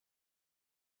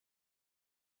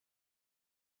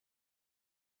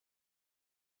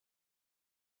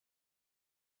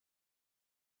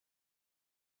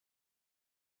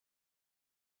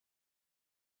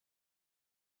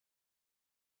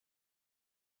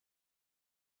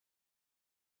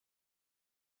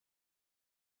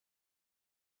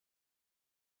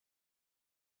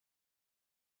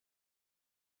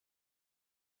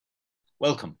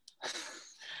Welcome.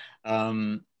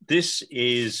 This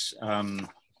is,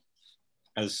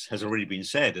 as has already been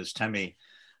said, as Tammy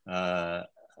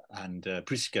and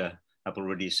Priska have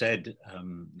already said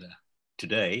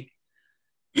today,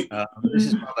 this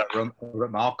is rather a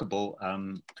remarkable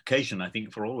occasion, I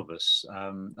think, for all of us.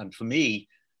 And for me,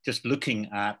 just looking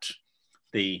at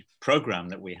the program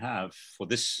that we have for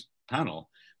this panel,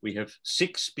 we have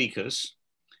 6 speakers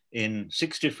in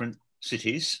 6 different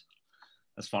cities,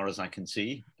 as far as I can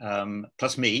see,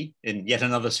 plus me in yet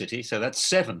another city. So that's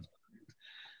 7.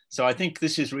 So I think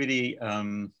this is really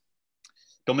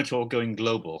Domitor going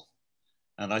global.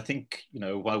 And I think, you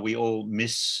know, while we all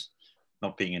miss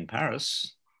not being in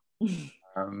Paris,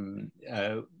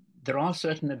 there are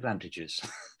certain advantages.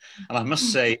 And I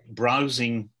must say,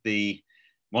 browsing the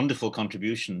wonderful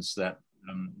contributions that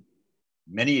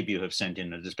many of you have sent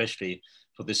in, and especially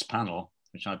for this panel,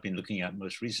 which I've been looking at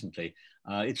most recently,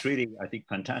 it's really, I think,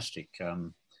 fantastic.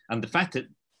 And the fact that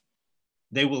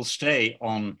they will stay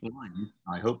online,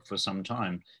 I hope, for some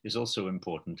time, is also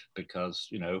important because,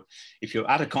 you know, if you're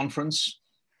at a conference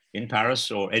in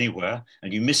Paris or anywhere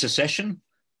and you miss a session,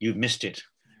 you've missed it.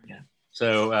 Yeah.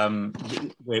 So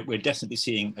we're definitely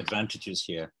seeing advantages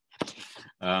here.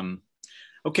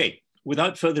 Okay,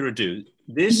 without further ado,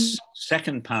 this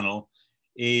second panel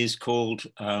is called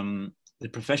the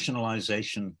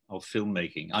professionalization of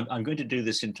filmmaking. I'm going to do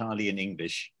this entirely in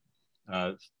English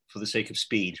for the sake of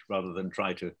speed, rather than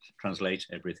try to translate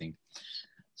everything.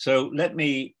 So let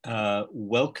me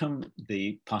welcome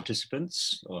the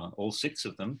participants, all 6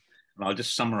 of them, and I'll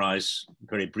just summarize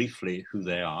very briefly who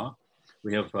they are.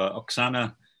 We have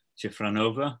Oksana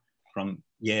Chefranova from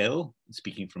Yale,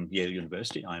 speaking from Yale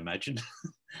University, I imagine,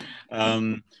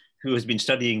 who has been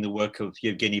studying the work of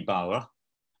Evgeny Bauer,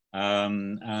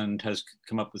 and has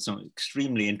come up with some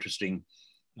extremely interesting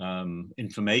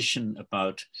information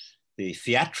about the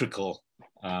theatrical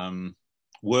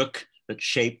work that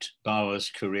shaped Bauer's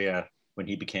career when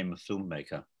he became a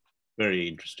filmmaker. Very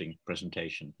interesting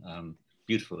presentation,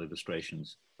 beautiful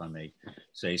illustrations, if I may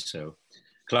say so.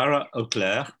 Clara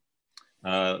Auclair,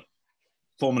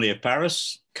 formerly of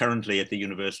Paris, currently at the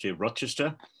University of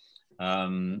Rochester,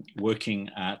 working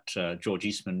at George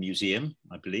Eastman Museum,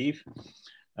 I believe,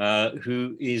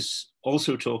 who is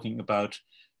also talking about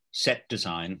set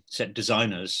design, set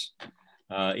designers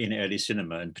in early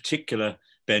cinema, in particular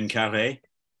Ben Carré,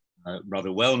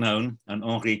 rather well known, and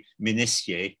Henri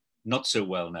Ménessier, not so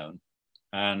well known.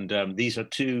 And these are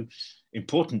 2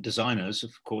 important designers,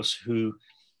 of course, who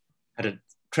had a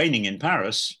training in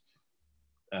Paris,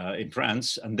 in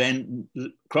France, and then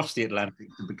crossed the Atlantic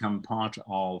to become part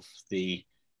of the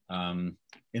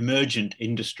emergent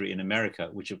industry in America,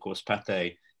 which of course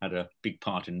Pathé had a big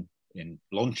part in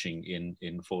launching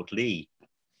in Fort Lee.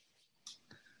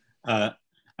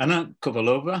 Anna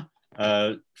Kovalova,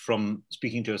 from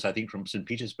speaking to us, I think from St.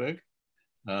 Petersburg.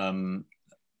 Anna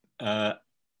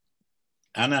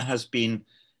has been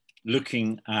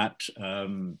looking at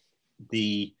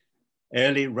the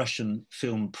early Russian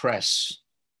film press,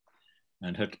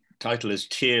 and her title is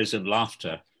Tears and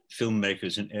Laughter,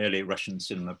 Filmmakers in Early Russian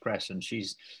Cinema Press. And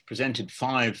she's presented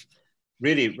 5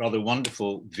 really rather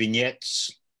wonderful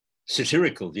vignettes,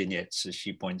 satirical vignettes, as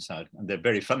she points out, and they're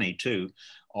very funny too,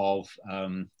 of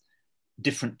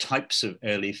different types of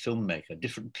early filmmaker,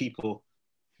 different people,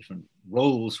 different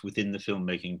roles within the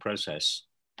filmmaking process.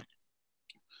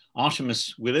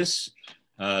 Artemis Willis,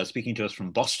 speaking to us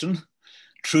from Boston,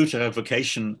 true to her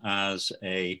vocation as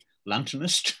a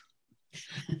lanternist,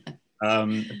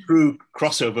 a true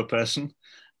crossover person.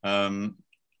 And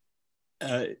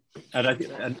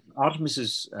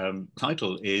Artemis's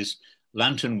title is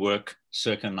Lantern Work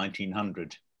circa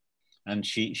 1900. And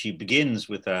she begins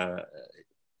with a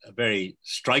very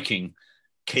striking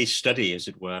case study, as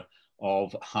it were,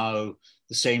 of how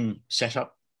the same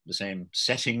setup, the same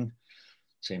setting,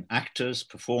 same actors,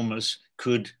 performers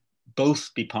could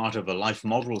both be part of a life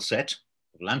model set,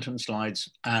 of lantern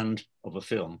slides, and of a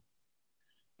film.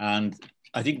 And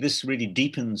I think this really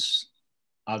deepens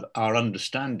our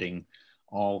understanding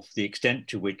of the extent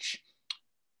to which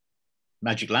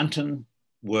magic lantern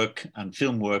work and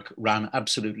film work ran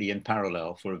absolutely in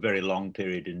parallel for a very long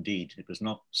period indeed. It was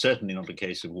certainly not a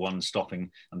case of one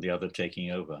stopping and the other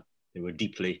taking over. They were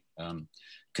deeply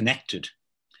connected.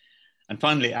 And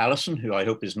finally, Alison, who I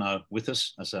hope is now with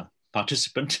us as a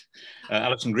participant,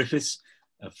 Alison Griffiths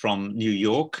from New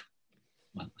York,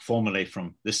 formerly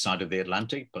from this side of the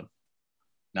Atlantic, but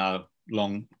now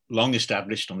long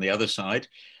established on the other side.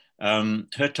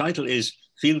 Her title is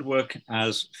Fieldwork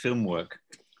as Film Work,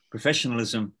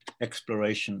 Professionalism,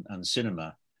 Exploration and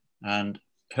Cinema. And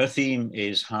her theme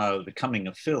is how the coming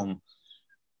of film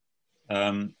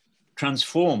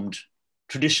transformed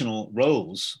traditional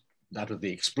roles, that of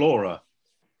the explorer,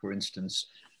 for instance,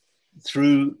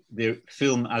 through the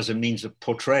film as a means of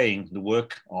portraying the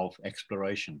work of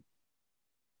exploration.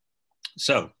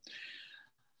 So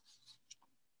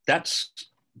that's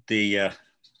the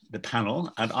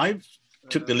panel, and I've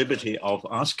took the liberty of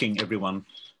asking everyone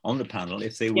on the panel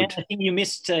if they would. Yeah, I think you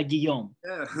missed Guillaume.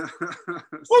 Yeah.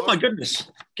 Oh my goodness,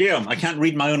 Guillaume! I can't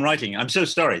read my own writing. I'm so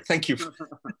sorry. Thank you,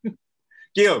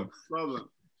 Guillaume. Problem.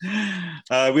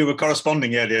 We were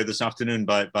corresponding earlier this afternoon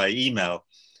by email.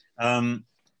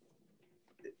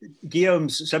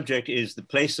 Guillaume's subject is the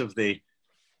place of the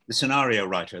scenario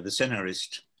writer, the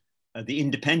scénariste, the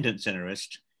independent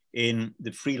scénariste in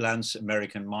the freelance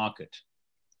American market.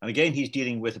 And again, he's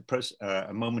dealing with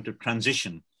a moment of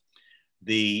transition,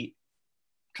 the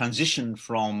transition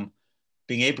from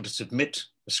being able to submit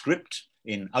a script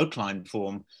in outline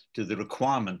form to the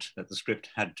requirement that the script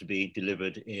had to be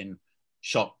delivered in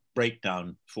shot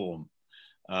breakdown form,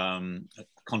 a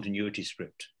continuity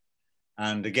script.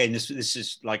 And again, this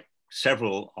is like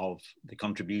several of the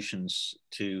contributions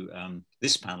to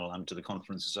this panel and to the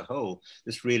conference as a whole.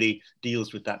 This really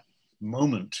deals with that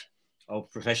moment of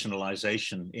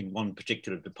professionalization in one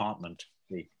particular department,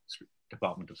 the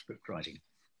Department of Script Writing.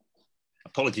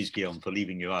 Apologies, Guillaume, for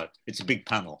leaving you out. It's a big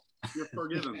panel. You're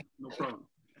forgiven, no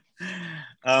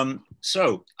problem.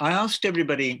 So I asked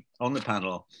everybody on the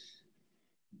panel,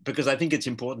 because I think it's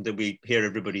important that we hear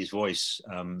everybody's voice,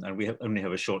 and we only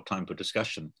have a short time for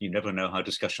discussion. You never know how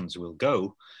discussions will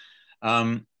go.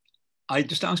 I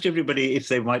just asked everybody if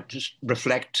they might just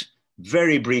reflect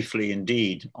very briefly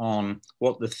indeed on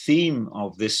what the theme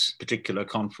of this particular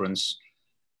conference,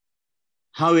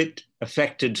 how it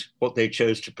affected what they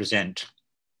chose to present.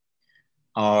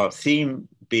 Our theme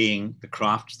being the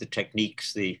crafts, the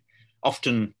techniques, the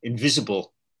often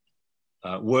invisible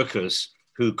workers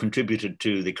who contributed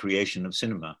to the creation of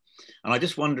cinema. And I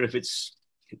just wonder if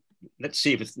let's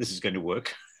see if this is going to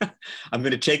work. I'm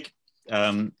going to take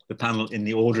the panel in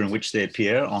the order in which they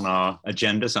appear on our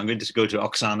agenda. So I'm going to go to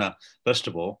Oksana first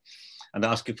of all, and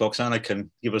ask if Oksana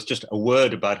can give us just a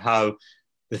word about how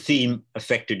the theme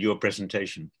affected your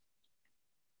presentation.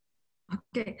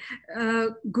 Okay,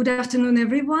 good afternoon,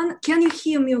 everyone. Can you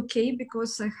hear me okay?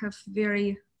 Because I have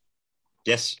very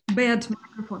bad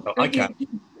microphone. Oh, I can.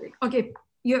 Okay,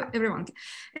 everyone.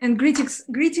 And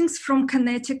greetings from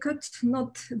Connecticut,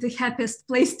 not the happiest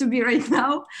place to be right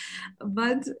now,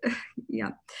 but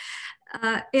yeah.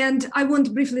 And I want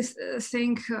to briefly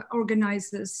thank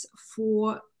organizers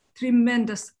for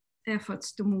tremendous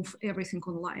efforts to move everything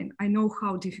online. I know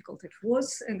how difficult it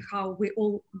was and how we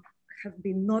all have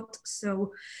been not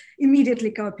so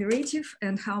immediately cooperative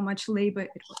and how much labor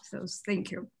it was, so thank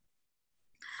you.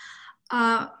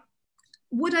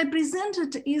 What I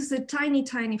presented is a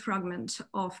tiny fragment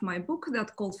of my book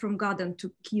that called From Garden to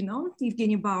Kino,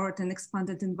 Evgeny Bauer, An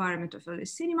Expanded Environment of Early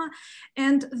Cinema,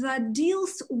 and that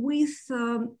deals with,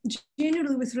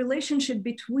 generally with relationship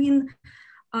between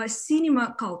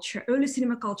cinema culture, early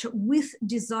cinema culture with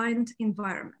designed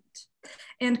environment,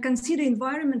 and consider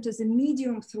environment as a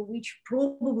medium through which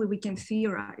probably we can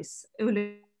theorize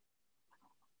early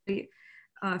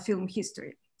film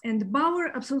history. And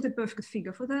Bauer, absolutely perfect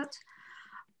figure for that.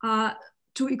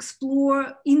 To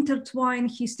explore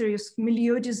intertwined histories of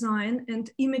milieu design and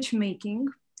image making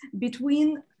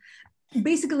between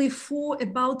basically for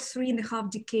about 3.5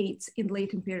 decades in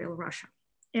late imperial Russia.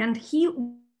 And he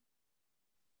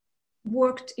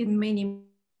worked in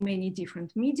many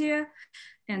different media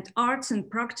and arts and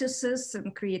practices,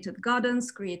 and created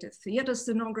gardens, created theater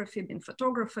scenography, been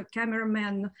photographer,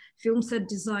 cameraman, film set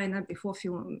designer, before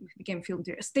film became film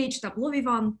director, stage tableau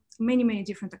vivant, many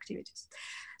different activities.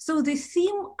 So the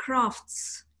theme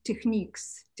crafts,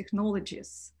 techniques,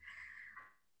 technologies,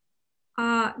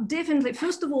 definitely,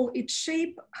 first of all, it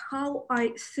shaped how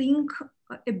I think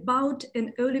about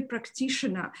an early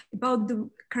practitioner, about the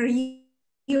career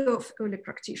of early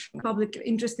practitioner.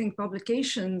 Interesting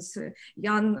publications.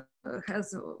 Jan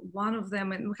has one of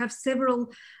them, and we have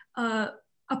several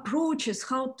approaches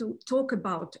how to talk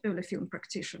about early film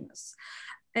practitioners.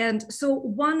 And so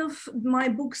one of my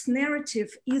book's narrative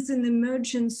is an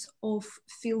emergence of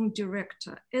film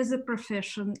director as a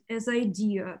profession, as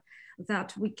idea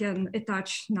that we can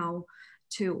attach now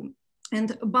to.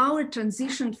 And Bauer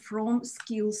transitioned from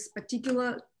skills,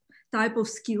 particular type of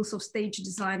skills of stage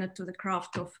designer, to the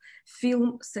craft of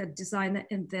film set designer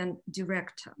and then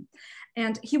director.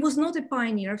 And he was not a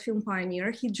pioneer, film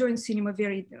pioneer. He joined cinema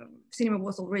cinema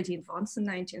was already advanced in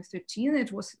 1913.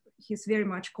 It was his very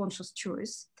much conscious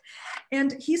choice.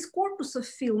 And his corpus of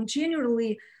film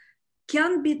generally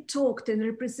can be talked and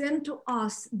represent to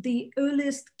us the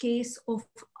earliest case of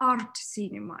art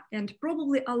cinema, and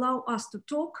probably allow us to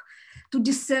talk, to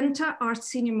decenter art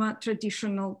cinema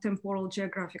traditional temporal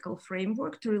geographical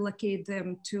framework, to relocate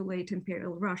them to late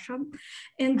imperial Russia.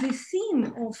 And the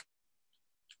theme of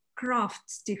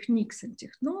crafts, techniques, and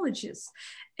technologies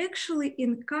actually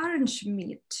encourage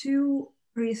me to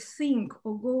rethink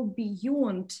or go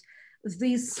beyond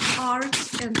this art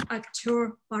and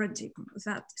actor paradigm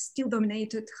that still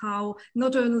dominated how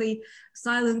not only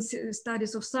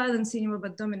studies of silent cinema,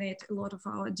 but dominate a lot of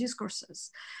our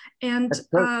discourses. And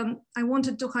I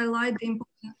wanted to highlight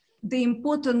the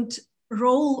important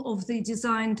role of the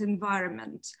designed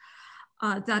environment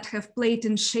that have played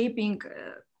in shaping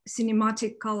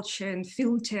cinematic culture and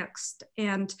film text,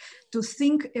 and to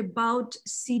think about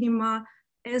cinema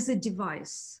as a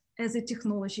device, as a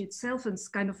technology itself, and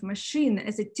kind of machine,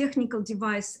 as a technical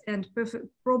device, and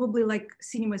probably like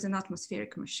cinema as an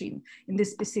atmospheric machine in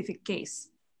this specific case.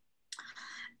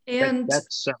 And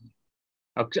that's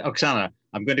Oksana,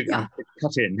 I'm going to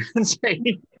cut in and say,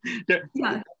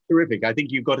 terrific. I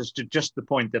think you got us to just the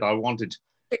point that I wanted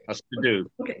us to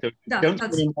do. Okay. So don't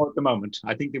say more at the moment.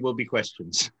 I think there will be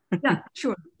questions. Yeah,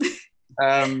 sure.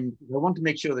 I want to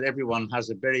make sure that everyone has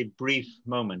a very brief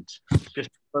moment just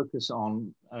to focus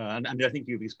on, and I think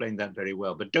you've explained that very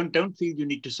well, but don't feel you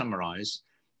need to summarize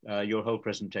your whole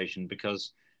presentation,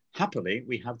 because happily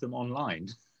we have them online,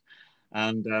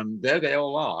 and there they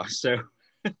all are. So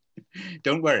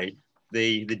don't worry,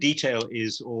 the detail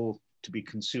is all to be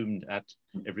consumed at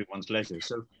everyone's leisure.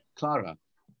 So Clara,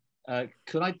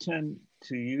 could I turn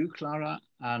to you, Clara,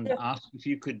 and ask if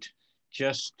you could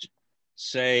just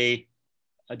say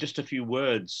just a few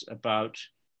words about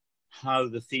how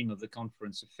the theme of the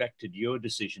conference affected your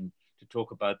decision to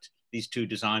talk about these two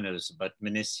designers, about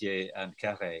Ménessier and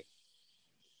Carré.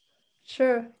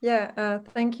 Sure. Yeah.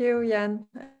 Thank you, Jan.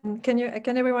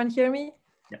 Can everyone hear me?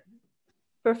 Yeah.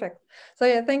 Perfect. So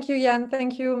yeah, thank you, Jan.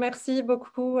 Thank you. Merci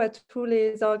beaucoup à tous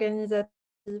les organisateurs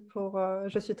pour.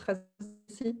 Je suis très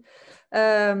ici.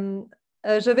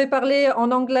 Je vais parler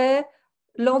en anglais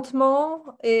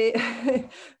lentement et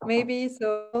maybe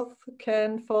so both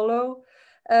can follow.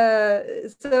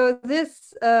 So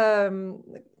this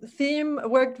theme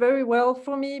worked very well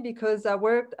for me because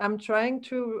I'm trying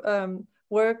to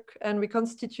work and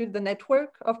reconstitute the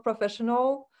network of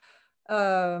professionals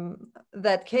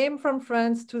that came from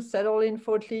France to settle in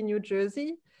Fort Lee, New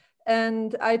Jersey.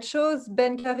 And I chose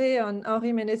Ben Carré and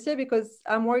Henri Ménessier because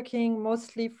I'm working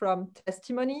mostly from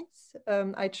testimonies.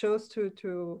 I chose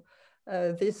to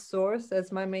this source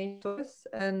as my main source.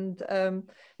 And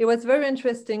it was very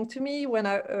interesting to me when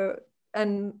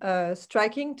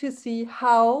striking to see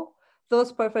how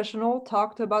those professionals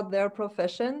talked about their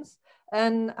professions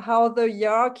and how the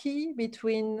hierarchy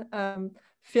between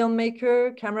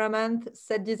filmmaker, cameraman,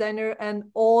 set designer, and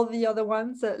all the other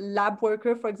ones, lab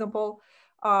worker, for example,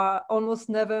 are almost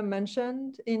never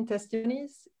mentioned in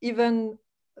testimonies. Even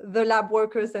the lab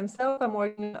workers themselves, I'm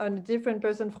working on a different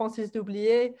person, Francis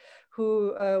Doublier,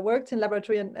 who worked in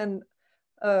laboratory and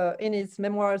in his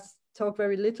memoirs talk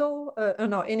very little.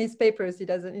 No, in his papers, he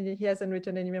hasn't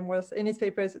written any memoirs. In his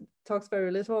papers, talks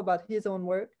very little about his own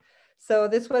work. So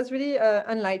this was really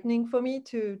enlightening for me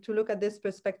to look at this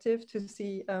perspective, to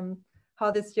see how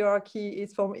this hierarchy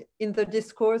is formed in the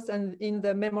discourse and in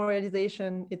the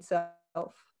memorialization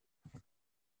itself.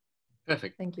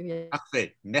 Perfect. Thank you. Yeah.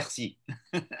 Parfait. Merci.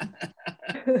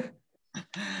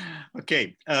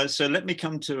 Okay, so let me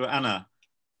come to Anna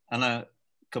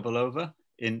Kovalova.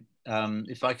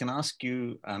 If I can ask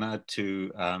you, Anna,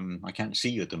 to, I can't see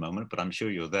you at the moment, but I'm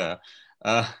sure you're there,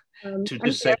 to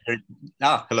just say,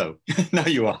 hello, now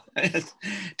you are,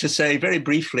 to say very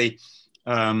briefly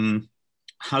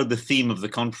how the theme of the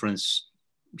conference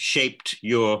shaped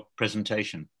your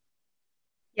presentation.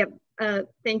 Yep.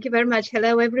 Thank you very much.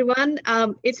 Hello, everyone.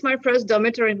 It's my first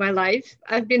dormitory in my life.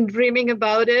 I've been dreaming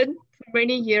about it for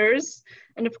many years.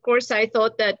 And of course, I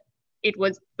thought that it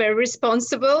was very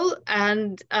responsible.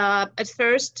 And at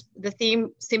first, the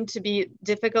theme seemed to be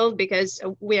difficult because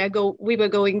we were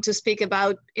going to speak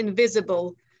about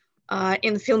invisible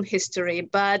in film history.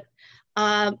 But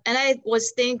and I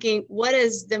was thinking, what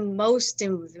is the most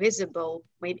invisible?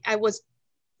 I was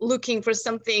looking for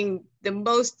something the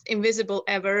most invisible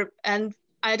ever, and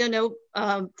I don't know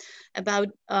about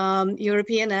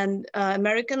European and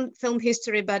American film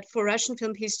history, but for Russian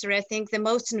film history, I think the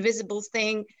most invisible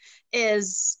thing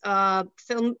is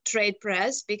film trade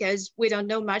press, because we don't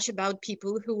know much about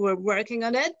people who were working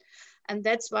on it, and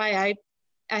that's why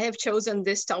I have chosen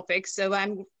this topic. So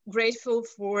I'm grateful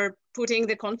for putting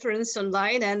the conference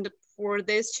online and for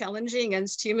this challenging and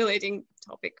stimulating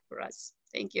topic for us.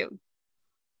 Thank you.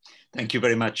 Thank you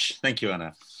very much. Thank you,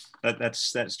 Anna.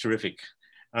 That's terrific.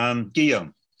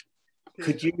 Guillaume,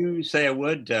 could you say a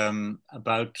word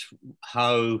about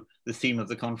how the theme of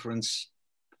the conference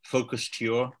focused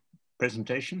your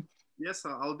presentation? Yes,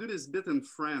 I'll do this bit in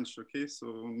French, okay? So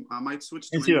I might switch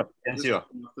to Bien sûr.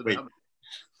 Oui.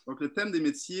 Donc, le thème des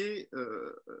métiers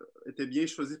était bien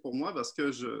choisi pour moi parce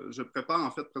que je prépare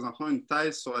en fait présentement une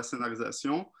thèse sur la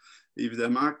scénarisation. Et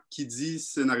évidemment, qui dit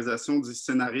scénarisation dit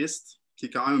scénariste, qui est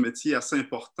quand même un métier assez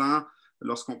important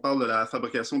lorsqu'on parle de la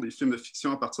fabrication des films de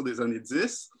fiction à partir des années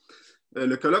 10.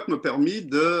 Le colloque m'a permis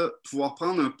de pouvoir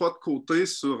prendre un pas de côté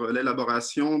sur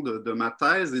l'élaboration de ma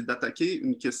thèse et d'attaquer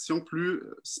une question plus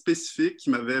spécifique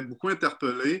qui m'avait beaucoup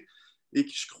interpellé et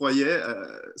qui, je croyais,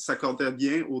 s'accordait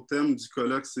bien au thème du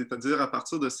colloque, c'est-à-dire à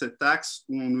partir de cet axe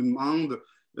où on nous demande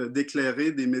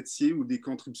d'éclairer des métiers ou des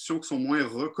contributions qui sont moins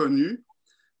reconnues.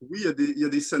 Oui, il y a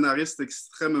des scénaristes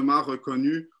extrêmement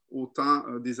reconnus au temps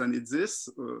des années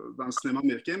 10 dans le cinéma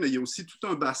américain, mais il y a aussi tout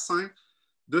un bassin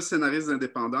de scénaristes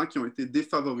indépendants qui ont été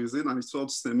défavorisés dans l'histoire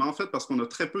du cinéma, en fait, parce qu'on a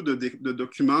très peu de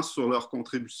documents sur leurs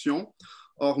contributions,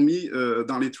 hormis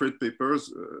dans les trade papers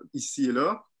ici et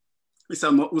là. Et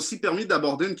ça m'a aussi permis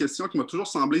d'aborder une question qui m'a toujours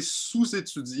semblé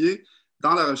sous-étudiée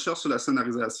dans la recherche sur la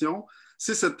scénarisation.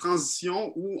 C'est cette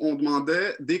transition où on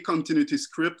demandait des continuity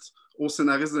scripts aux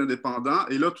scénaristes indépendants.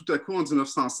 Et là, tout à coup, en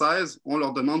 1916, on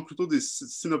leur demande plutôt des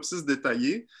synopsis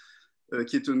détaillés,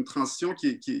 qui est une transition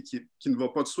qui ne va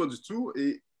pas de soi du tout.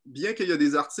 Et bien qu'il y a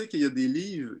des articles et il y a des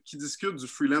livres qui discutent du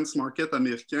freelance market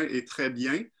américain et très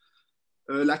bien,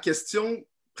 la question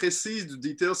précise du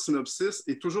detail synopsis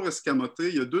est toujours escamotée.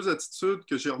 Il y a deux attitudes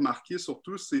que j'ai remarquées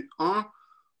surtout. C'est un,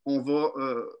 on va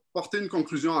porter une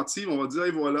conclusion hâtive, on va dire,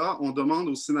 et voilà, on demande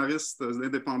aux scénaristes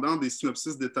indépendants des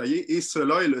synopsis détaillés, et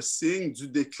cela est le signe du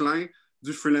déclin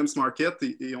du freelance market,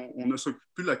 et on ne s'occupe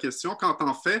plus de la question, quand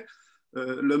en fait,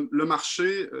 le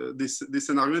marché des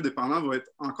scénarios indépendants va être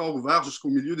encore ouvert jusqu'au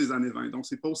milieu des années 20. Donc,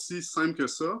 ce n'est pas aussi simple que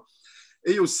ça.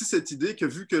 Et aussi cette idée que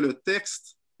vu que le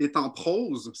texte est en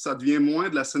prose, ça devient moins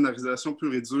de la scénarisation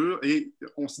pure et dure, et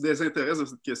on se désintéresse de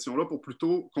cette question-là pour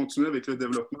plutôt continuer avec le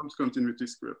développement du continuity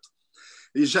script.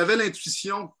 Et j'avais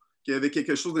l'intuition qu'il y avait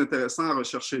quelque chose d'intéressant à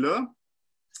rechercher là.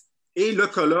 Et le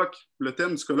colloque, le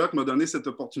thème du colloque m'a donné cette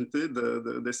opportunité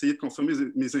d'essayer de confirmer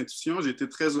mes intuitions. J'ai été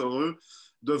très heureux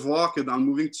de voir que dans le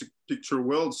Moving Picture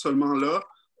World, seulement là,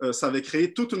 ça avait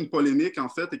créé toute une polémique, en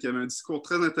fait, et qu'il y avait un discours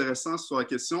très intéressant sur la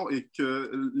question et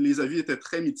que les avis étaient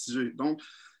très mitigés. Donc,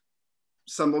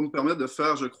 ça va me permettre de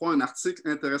faire, je crois, un article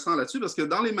intéressant là-dessus, parce que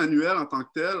dans les manuels en tant que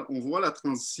tels, on voit la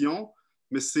transition,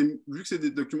 mais vu que c'est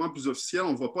des documents plus officiels,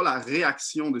 on ne voit pas la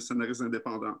réaction des scénaristes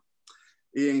indépendants.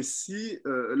 Et ainsi,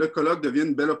 le colloque devient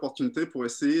une belle opportunité pour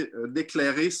essayer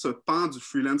d'éclairer ce pan du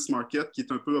freelance market qui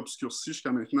est un peu obscurci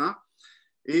jusqu'à maintenant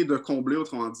et de combler,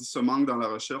 autrement dit, ce manque dans la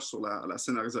recherche sur la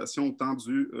scénarisation au temps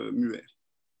du muet.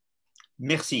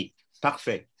 Merci,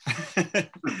 parfait.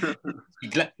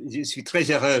 Je suis très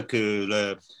heureux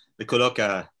que le colloque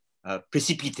a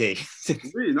précipité cette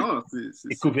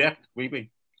découverte. Oui, oui.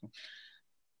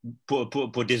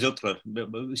 Pour des autres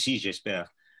aussi,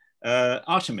 j'espère.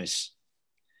 Artemis.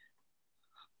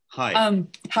 Hi.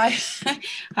 Hi.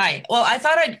 Hi. Well, I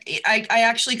thought I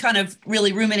actually kind of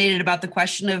really ruminated about the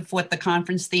question of what the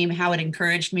conference theme, how it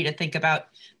encouraged me to think about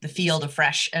the field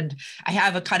afresh. And I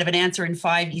have a kind of an answer in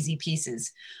 5 easy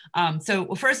pieces.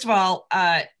 So first of all,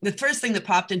 the first thing that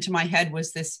popped into my head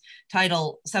was this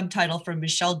subtitle from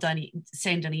Michel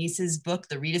Saint-Denis's book,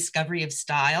 The Rediscovery of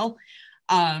Style.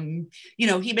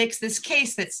 He makes this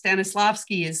case that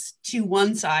Stanislavski is too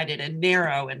one-sided and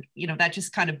narrow, and that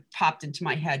just kind of popped into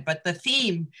my head. But the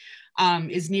theme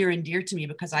is near and dear to me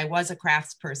because I was a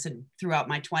craftsperson throughout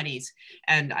my 20s,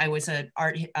 and I was an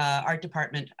art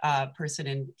department person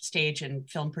in stage and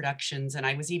film productions, and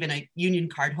I was even a union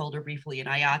card holder briefly in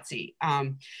IATSE.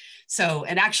 And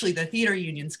actually the theater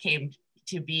unions came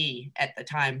to be at the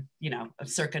time, of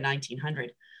circa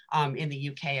 1900 in the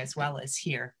UK as well as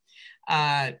here.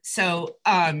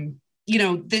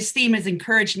 This theme has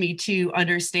encouraged me to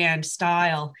understand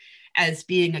style as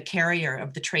being a carrier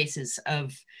of the traces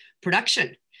of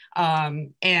production,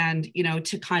 and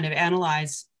to kind of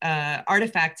analyze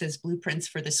artifacts as blueprints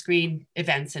for the screen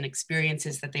events and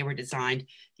experiences that they were designed,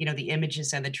 the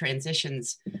images and the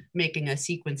transitions making a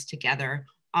sequence together,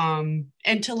 and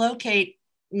to locate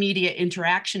media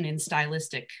interaction in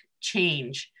stylistic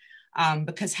change.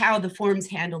 Because how the forms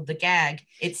handled the gag,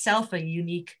 itself a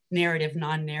unique narrative,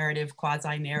 non-narrative,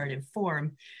 quasi-narrative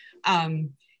form,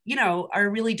 are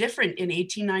really different in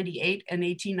 1898 and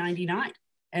 1899.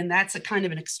 And that's a kind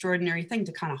of an extraordinary thing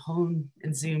to kind of hone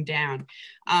and zoom down.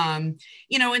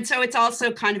 You know, and so it's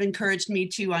also kind of encouraged me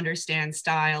to understand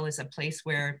style as a place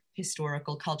where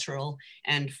historical, cultural,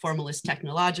 and formalist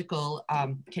technological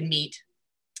can meet,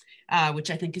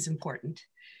 which I think is important.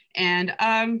 And,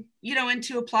 you know, and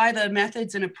to apply the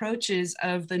methods and approaches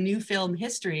of the new film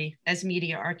history as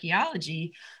media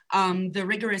archaeology, the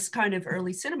rigorous kind of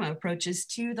early cinema approaches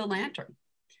to the lantern,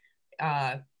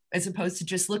 as opposed to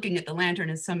just looking at the lantern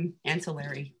as some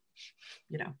ancillary,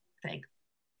 you know, thing.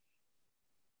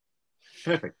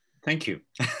 Perfect, thank you.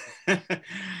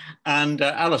 And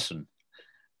Alison,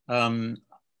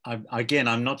 again,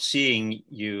 I'm not seeing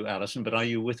you, Alison, but are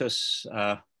you with us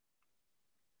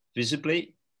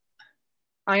visibly?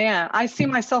 I am. I see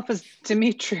myself as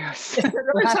Demetrius.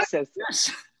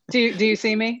 Yes. Do you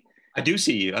see me? I do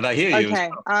see you, and I hear you. Okay,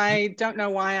 well. I don't know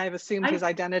why I've assumed his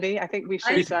identity. I think we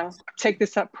should take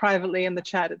this up privately in the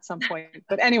chat at some point.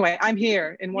 But anyway, I'm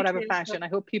here in whatever fashion. I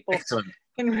hope people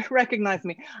can recognize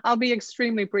me. I'll be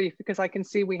extremely brief because I can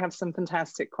see we have some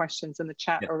fantastic questions in the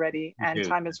chat already, and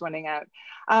time is running out.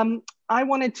 I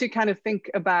wanted to kind of think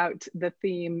about the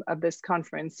theme of this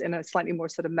conference in a slightly more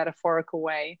sort of metaphorical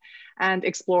way and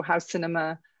explore how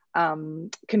cinema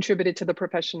contributed to the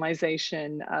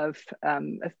professionalization of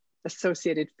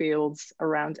associated fields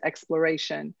around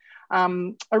exploration.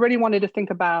 I really wanted to think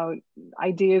about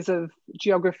ideas of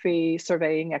geography,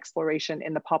 surveying, exploration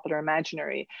in the popular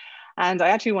imaginary. And I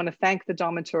actually want to thank the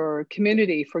Domitor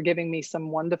community for giving me some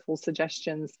wonderful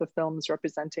suggestions for films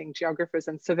representing geographers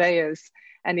and surveyors.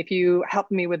 And if you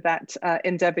help me with that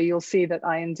endeavor, you'll see that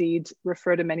I indeed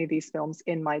refer to many of these films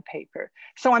in my paper.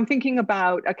 So I'm thinking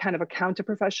about a kind of a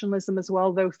counter-professionalism as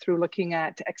well, though, through looking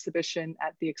at exhibition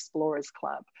at the Explorers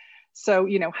Club. So,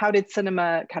 you know, how did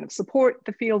cinema kind of support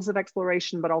the fields of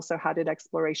exploration, but also how did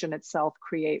exploration itself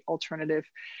create alternative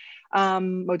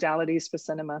modalities for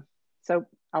cinema? So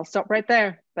I'll stop right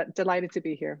there, but delighted to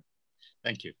be here.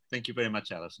 Thank you. Thank you very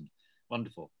much, Alison.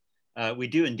 Wonderful. We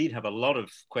do indeed have a lot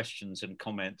of questions and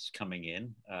comments coming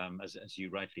in, as you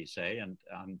rightly say, and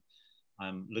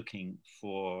I'm looking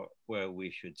for where we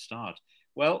should start.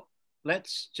 Well,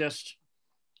 let's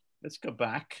go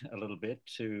back a little bit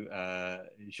to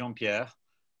Jean-Pierre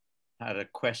had a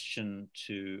question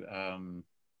to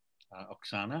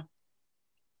Oksana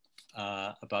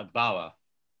about Bauer.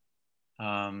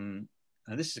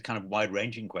 And this is a kind of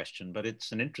wide-ranging question, but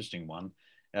it's an interesting one.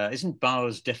 Isn't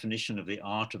Bauer's definition of the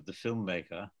art of the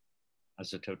filmmaker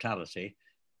as a totality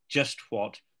just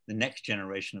what the next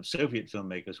generation of Soviet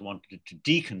filmmakers wanted to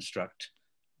deconstruct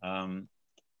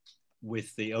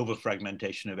with the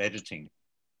over-fragmentation of editing?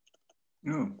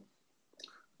 No.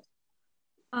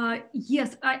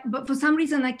 Yes, but for some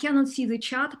reason I cannot see the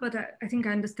chat, but I think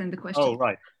I understand the question. Oh,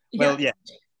 right. Well, yeah.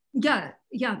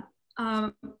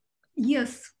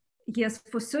 Yes,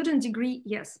 for a certain degree,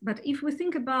 yes. But if we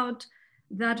think about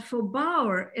that for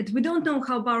Bauer, we don't know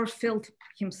how Bauer felt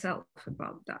himself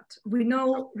about that. We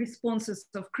know responses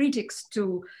of critics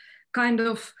to kind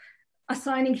of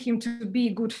assigning him to be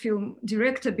a good film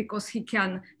director because he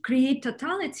can create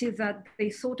totality that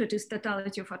they thought it is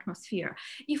totality of atmosphere.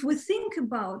 If we think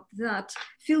about that,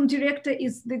 film director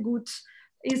is the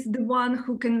one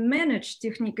who can manage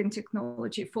technique and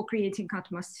technology for creating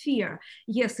atmosphere.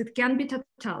 Yes, it can be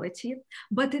totality,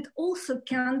 but it also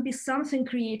can be something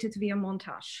created via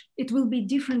montage. It will be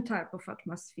different type of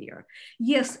atmosphere.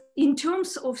 Yes, in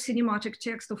terms of cinematic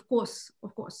text, of course,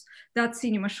 that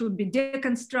cinema should be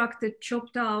deconstructed,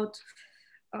 chopped out,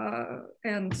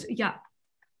 and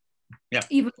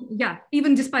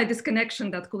even despite this connection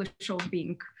that Kuleshov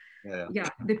being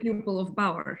the pupil of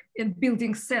Bauer and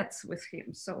building sets with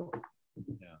him. So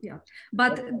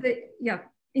but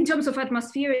in terms of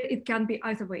atmosphere, it can be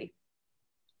either way.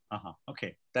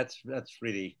 Okay, that's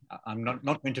really, I'm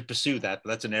not going to pursue that,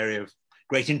 but that's an area of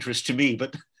great interest to me,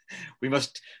 but we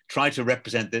must try to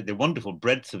represent the wonderful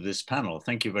breadth of this panel.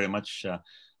 Thank you very much,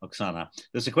 Oksana.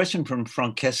 There's a question from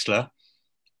Frank Kessler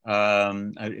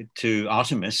to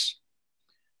Artemis,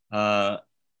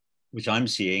 which I'm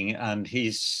seeing, and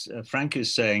Frank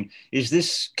is saying, is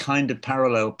this kind of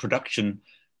parallel production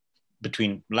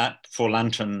between for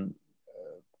lantern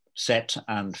set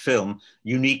and film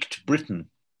unique to Britain?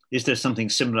 Is there something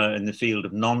similar in the field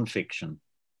of non-fiction?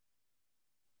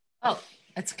 Oh,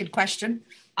 that's a good question.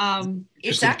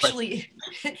 It's actually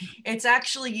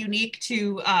unique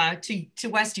to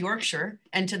West Yorkshire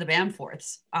and to the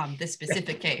Bamforths, this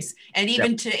specific case, and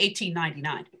even to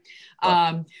 1899.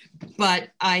 But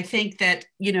I think that,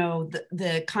 you know,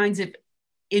 the kinds of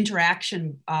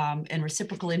interaction and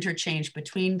reciprocal interchange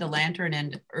between the lantern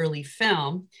and early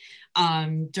film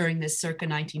during this circa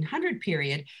 1900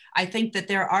 period, I think that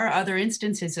there are other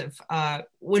instances of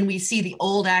when we see the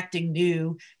old acting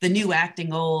new, the new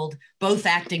acting old, both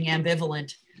acting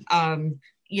ambivalent.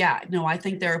 Yeah, no, I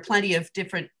think there are plenty of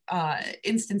different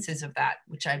instances of that,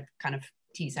 which I kind of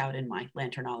tease out in my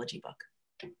lanternology book.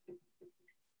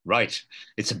 Right.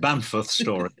 It's a Bamforth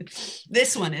story.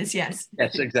 This one is, yes.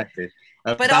 Yes, exactly.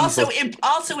 But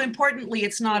also importantly,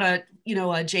 it's not a, you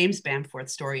know, a James Bamforth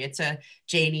story. It's a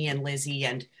Janie and Lizzie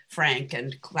and Frank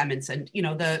and Clements and, you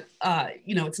know,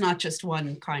 it's not just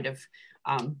one kind of,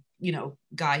 you know,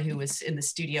 guy who was in the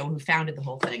studio who founded the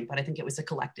whole thing, but I think it was a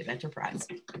collective enterprise.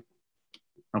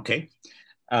 Okay.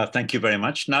 Thank you very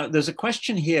much. Now, there's a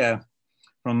question here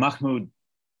from Mahmoud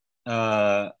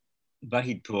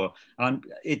Vahidpur.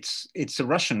 It's a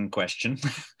Russian question.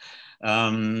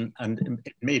 And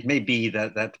it may be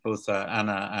that both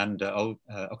Anna and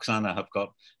Oksana have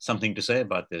got something to say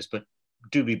about this, but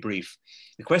do be brief.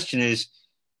 The question is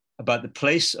about the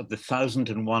place of the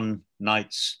 1001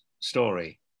 Nights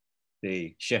story,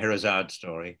 the Scheherazade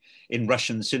story, in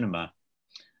Russian cinema.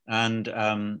 And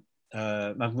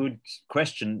Mahmoud's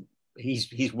question,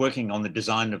 he's working on the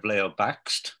design of Leo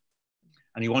Bakst,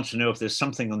 and he wants to know if there's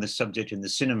something on this subject in the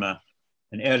cinema,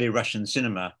 in early Russian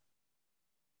cinema,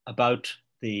 about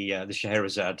the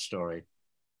Scheherazade story.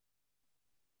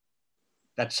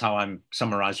 That's how I'm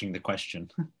summarizing the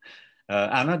question.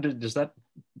 Anna, does that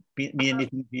mean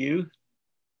anything to you?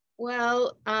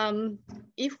 Well,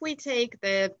 if we take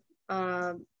the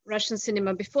Russian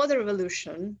cinema before the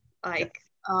revolution, like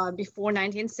before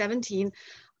 1917,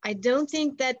 I don't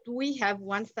think that we have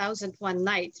 1001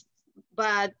 Nights,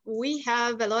 but we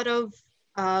have a lot of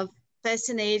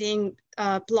fascinating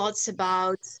plots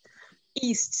about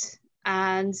East.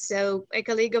 And so a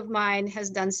colleague of mine has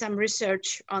done some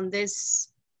research on this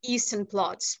Eastern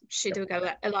plots. She took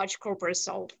a large corpus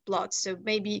of plots. So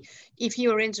maybe if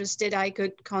you're interested, I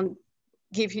could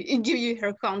give you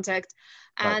her contact.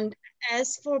 Right. And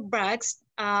as for Bakst,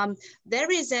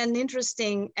 there is an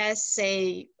interesting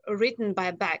essay written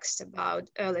by Bakst about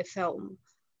early film.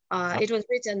 It was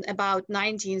written about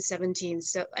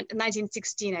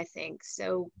 1916, I think.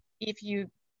 So if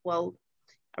you, are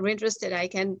interested, I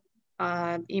can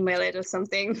email it or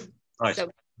something. Right. So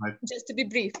just to be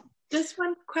brief. Just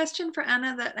one question for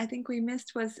Anna that I think we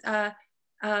missed was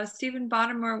Stephen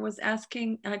Bottomer was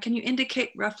asking, can you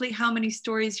indicate roughly how many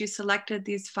stories you selected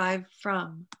these 5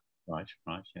 from? Right,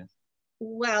 yes.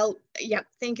 Well, yeah,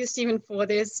 thank you, Stephen, for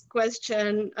this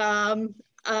question. I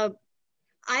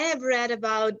have read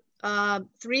about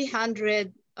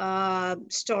 300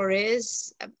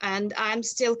 stories, and I'm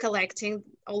still collecting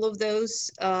all of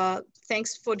those.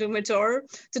 Thanks to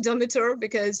Domitor,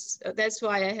 because that's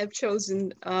why I have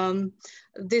chosen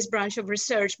this branch of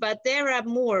research. But there are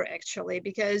more actually,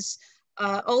 because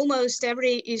almost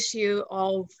every issue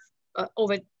of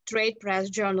a trade press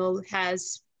journal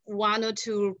has 1 or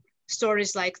 2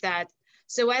 stories like that.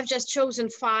 So I've just chosen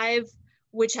 5,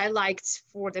 which I liked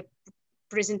for the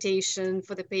presentation,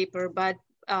 for the paper, but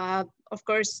of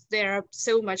course, there are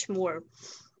so much more.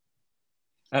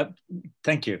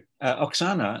 Thank you.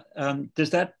 Oksana,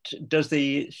 does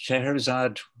the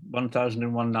Scheherazade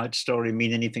 1001 Nights story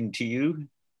mean anything to you?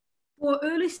 For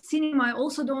early cinema, I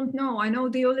also don't know. I know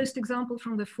the earliest example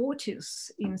from the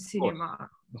 40s in cinema.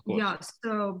 Of course. Yeah,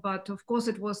 so, but of course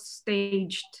it was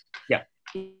staged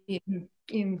in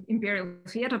Imperial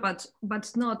Theatre, but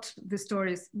not the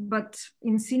stories. But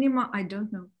in cinema, I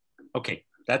don't know. Okay.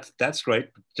 That's great.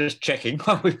 Just checking.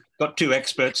 We've got 2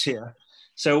 experts here.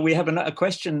 So we have a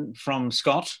question from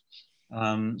Scott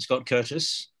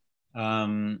Curtis,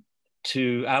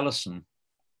 to Alison.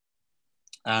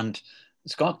 And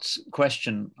Scott's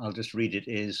question, I'll just read it,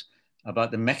 is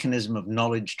about the mechanism of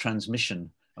knowledge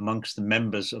transmission amongst the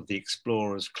members of the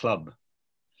Explorers Club.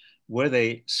 Were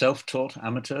they self-taught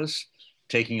amateurs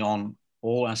taking on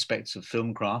all aspects of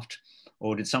filmcraft,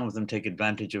 or did some of them take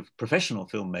advantage of professional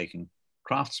filmmaking?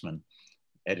 Craftsmen,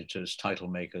 editors, title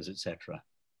makers, etc.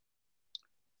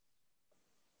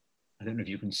 I don't know if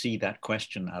you can see that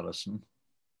question, Alison.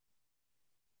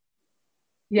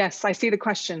 Yes, I see the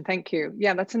question. Thank you.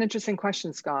 Yeah, that's an interesting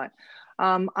question, Scott.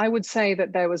 I would say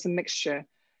that there was a mixture.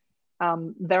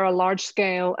 There are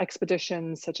large-scale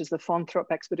expeditions, such as the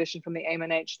Fonthorpe expedition from the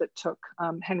AMNH that took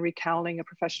Henry Cowling, a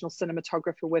professional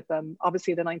cinematographer, with them.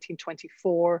 Obviously, the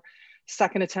 1924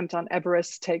 second attempt on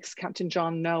Everest takes Captain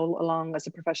John Knoll along as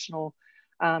a professional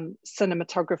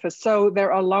cinematographer. So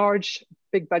there are large,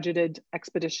 big-budgeted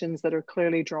expeditions that are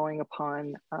clearly drawing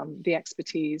upon the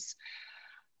expertise.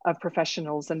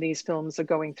 professionals, and these films are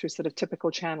going through sort of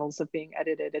typical channels of being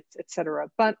edited, etc.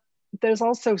 But there's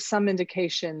also some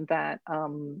indication that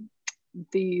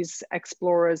these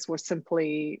explorers were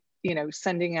simply,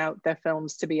 sending out their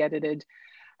films to be edited.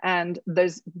 And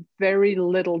there's very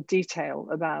little detail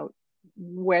about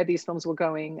where these films were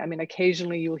going. I mean,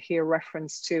 occasionally you'll hear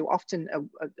reference to often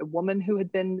a woman who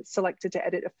had been selected to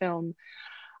edit a film.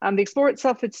 The Explorer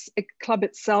club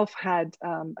itself had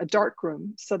a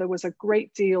darkroom, so there was a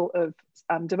great deal of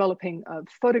developing of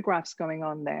photographs going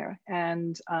on there.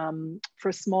 And for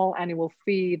a small annual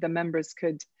fee, the members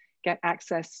could get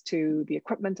access to the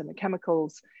equipment and the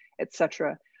chemicals,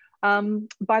 etc.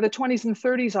 By the 20s and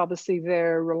 30s, obviously,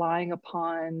 they're relying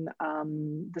upon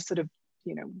the sort of,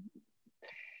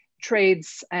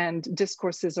 trades and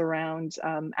discourses around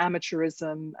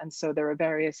amateurism. And so there are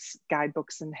various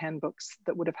guidebooks and handbooks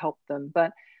that would have helped them.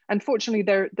 But unfortunately,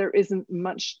 there isn't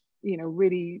much,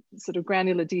 really sort of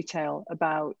granular detail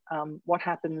about what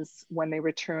happens when they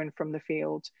return from the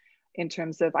field in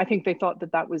terms of, I think they thought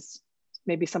that that was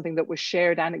maybe something that was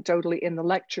shared anecdotally in the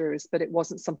lectures, but it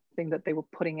wasn't something that they were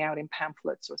putting out in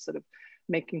pamphlets or sort of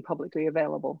making publicly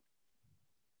available.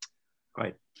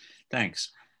 Right,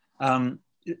 thanks. I'm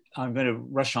going to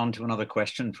rush on to another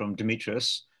question from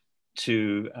Demetrius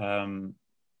to,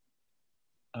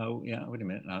 oh yeah, wait a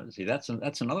minute. No, see, that's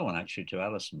another one actually to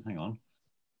Alison. Hang on,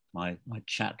 my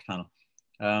chat panel.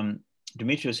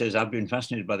 Demetrius says, I've been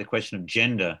fascinated by the question of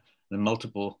gender, the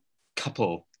multiple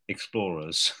couple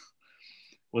explorers.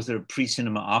 Was there a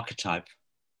pre-cinema archetype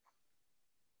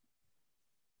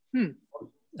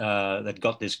that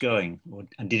got this going?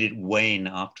 And did it wane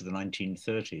after the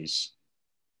 1930s?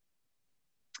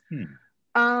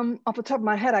 Off the top of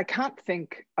my head, I can't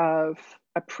think of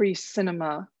a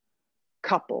pre-cinema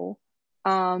couple.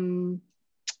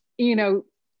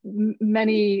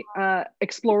 Many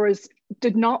explorers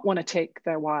did not want to take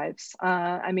their wives.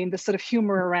 I mean, the sort of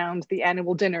humor around the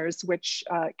annual dinners, which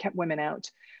kept women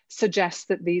out, suggests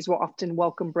that these were often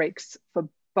welcome breaks for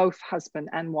both husband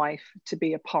and wife to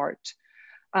be apart.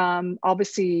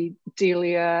 Obviously,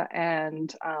 Delia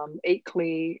and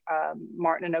Akeley,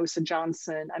 Martin and Osa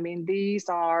Johnson, I mean, these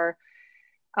are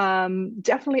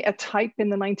definitely a type in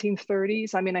the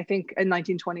 1930s. I mean, I think in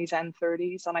 1920s and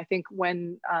 30s. And I think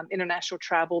when international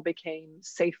travel became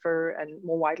safer and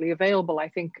more widely available, I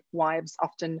think wives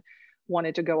often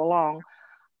wanted to go along.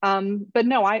 But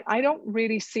no, I don't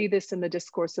really see this in the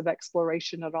discourse of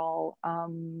exploration at all.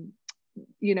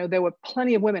 There were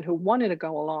plenty of women who wanted to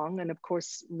go along and of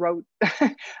course wrote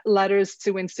letters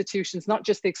to institutions, not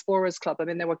just the Explorers Club. I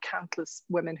mean, there were countless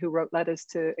women who wrote letters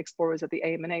to explorers at the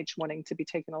AMNH wanting to be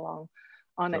taken along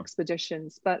on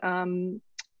expeditions. But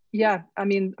yeah, I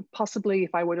mean, possibly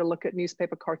if I were to look at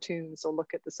newspaper cartoons or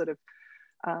look at the sort of,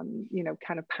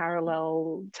 kind of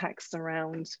parallel text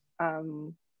around,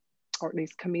 or at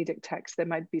least comedic text, there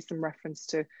might be some reference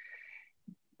to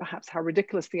perhaps how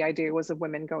ridiculous the idea was of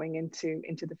women going into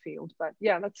the field. But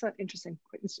yeah, that's an interesting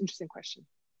question.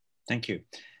 Thank you.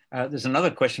 There's another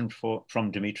question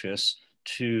from Demetrius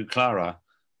to Clara,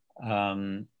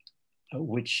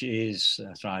 which is,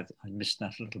 sorry, I missed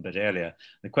that a little bit earlier.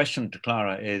 The question to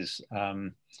Clara is,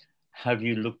 have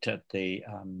you looked at the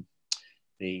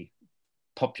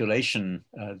population,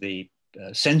 the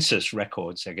census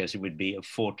records, I guess it would be, of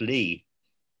Fort Lee,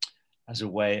 as a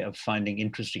way of finding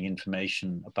interesting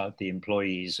information about the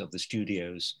employees of the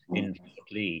studios in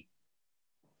Fort Lee?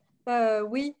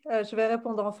 Oui, je vais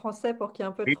répondre en français pour qu'il y ait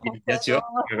un peu de français. Bien sûr.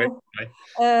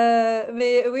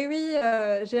 Mais oui,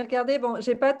 j'ai regardé, bon,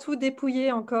 j'ai pas tout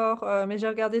dépouillé encore, mais j'ai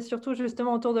regardé surtout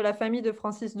justement autour de la famille de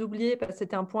Francis Doublier, parce que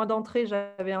c'était un point d'entrée,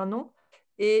 j'avais un nom.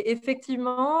 Et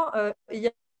effectivement, il y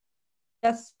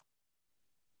a...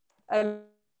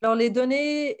 Alors, les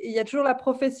données, il y a toujours la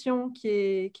profession qui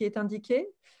est indiquée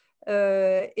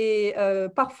et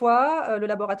parfois le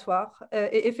laboratoire.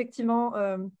 Et effectivement,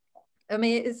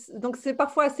 mais donc c'est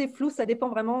parfois assez flou, ça dépend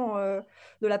vraiment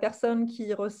de la personne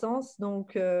qui recense,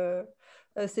 donc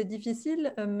c'est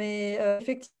difficile, mais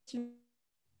effectivement,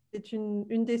 c'est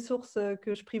une des sources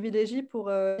que je privilégie pour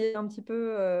un petit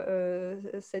peu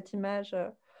cette image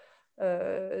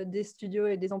des studios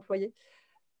et des employés.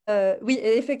 Oui,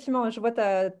 effectivement, je vois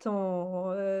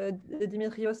ton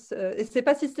Dimitrios, et c'est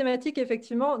pas systématique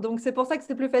effectivement, donc c'est pour ça que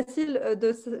c'est plus facile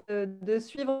de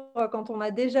suivre quand on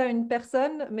a déjà une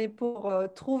personne, mais pour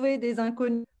trouver des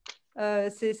inconnus,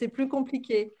 c'est plus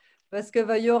compliqué, parce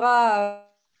que il y aura,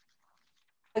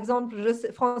 par exemple,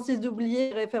 Francis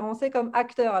Doublier référencé comme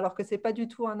acteur, alors que c'est pas du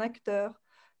tout un acteur.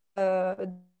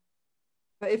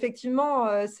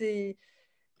 Effectivement, c'est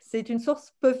c'est une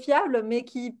source peu fiable, mais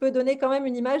qui peut donner quand même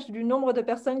une image du nombre de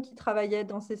personnes qui travaillaient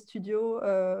dans ces studios,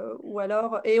 ou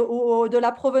alors, et de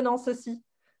la provenance aussi.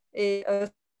 Et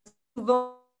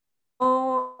souvent,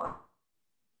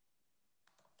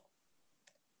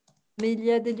 mais il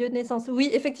y a des lieux de naissance. Oui,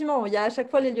 effectivement, il y a à chaque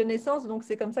fois les lieux de naissance, donc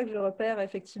c'est comme ça que je repère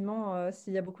effectivement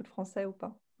s'il y a beaucoup de Français ou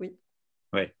pas. Oui.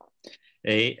 Oui.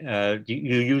 Et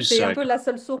you use. C'est un peu la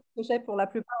seule source que j'ai pour la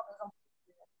plupart des enfants.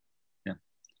 Yeah.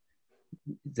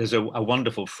 There's a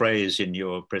wonderful phrase in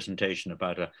your presentation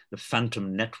about the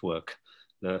phantom network,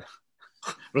 the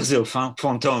réseau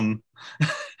fantôme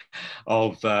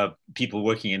of people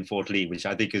working in Fort Lee, which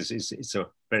I think is a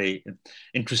very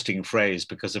interesting phrase,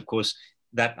 because of course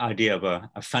that idea of a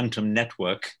phantom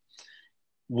network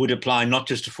would apply not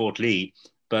just to Fort Lee,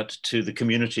 but to the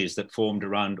communities that formed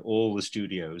around all the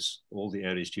studios, all the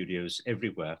early studios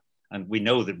everywhere. And we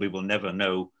know that we will never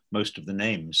know most of the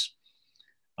names.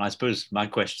 And I suppose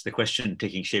the question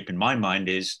taking shape in my mind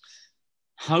is,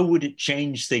 how would it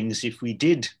change things if we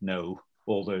did know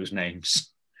all those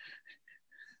names?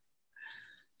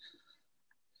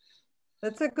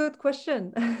 That's a good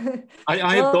question.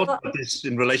 I have thought about this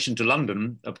in relation to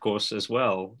London, of course, as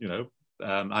well. You know,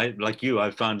 like you,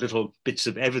 I've found little bits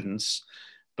of evidence,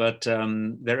 but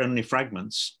they're only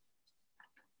fragments.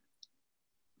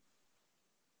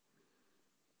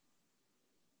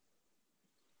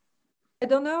 I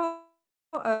don't know.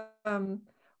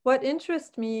 What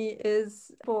interests me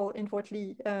is people in Fort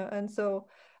Lee, and so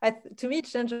to me it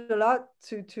changed a lot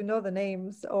to know the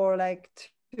names, or like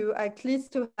to at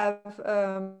least to have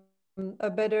a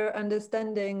better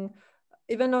understanding,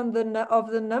 even on of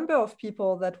the number of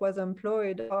people that was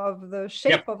employed, of the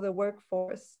shape of the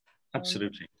workforce.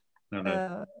 Absolutely.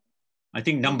 No. I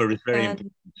think number is very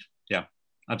important. Yeah,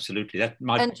 absolutely. That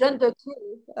might. And gender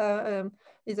too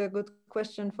is a good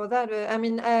question for that. I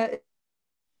mean,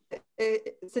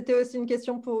 c'était aussi une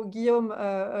question pour Guillaume,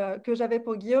 que j'avais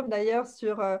pour Guillaume d'ailleurs,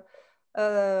 sur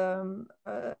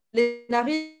les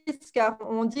scénaristes, car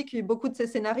on dit que beaucoup de ces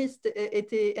scénaristes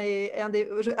étaient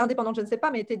indépendants, je ne sais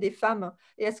pas, mais étaient des femmes.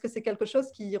 Et est-ce que c'est quelque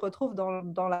chose qu'ils retrouvent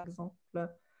dans l'exemple?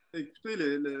 Écoutez,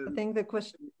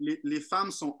 les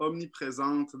femmes sont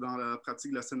omniprésentes dans la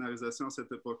pratique de la scénarisation à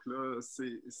cette époque-là.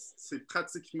 C'est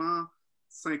pratiquement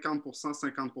 50%,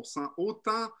 50%,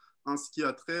 autant en ce qui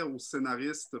a trait aux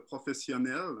scénaristes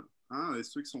professionnels, hein, et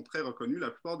ceux qui sont très reconnus. La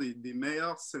plupart des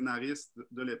meilleurs scénaristes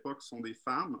de l'époque sont des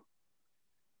femmes.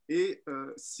 Et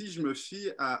si je me fie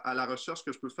à la recherche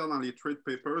que je peux faire dans les trade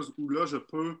papers, où là, je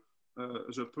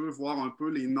peux voir un peu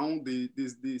les noms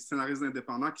des scénaristes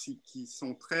indépendants qui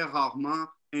sont très rarement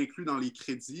inclus dans les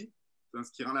crédits,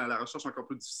 ce qui rend la recherche encore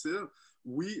plus difficile.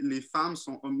 Oui, les femmes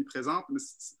sont omniprésentes, mais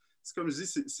c'est comme je dis,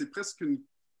 c'est presque une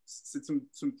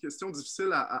question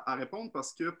difficile à répondre,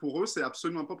 parce que pour eux, c'est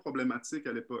absolument pas problématique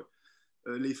à l'époque.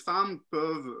 Les femmes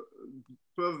peuvent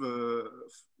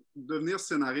devenir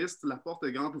scénaristes, la porte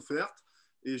est grande ouverte.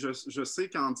 Et je sais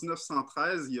qu'en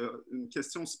 1913, il y a une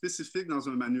question spécifique dans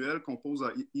un manuel qu'on pose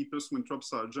à Epus Winthrop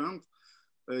Sargent.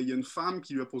 Il y a une femme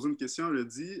qui lui a posé une question, elle a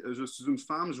dit « Je suis une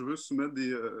femme, je veux soumettre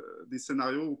des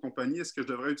scénarios aux compagnies, est-ce que je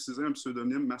devrais utiliser un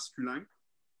pseudonyme masculin ?»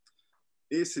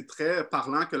 Et c'est très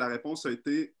parlant que la réponse a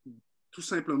été tout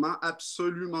simplement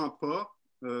absolument pas.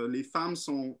 Les femmes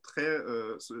sont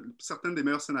certaines des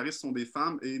meilleurs scénaristes sont des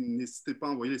femmes, et n'hésitez pas à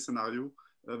envoyer les scénarios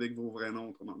avec vos vrais noms,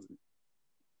 autrement dit.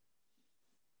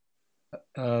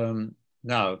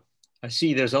 Now, I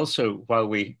see there's also, while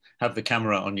we have the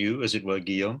camera on you, as it were,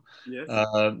 Guillaume, yes.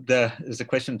 There's a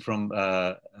question from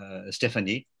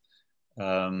Stéphanie.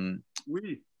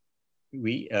 Oui.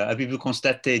 Oui, avez-vous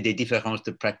constaté des différences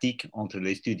de pratique entre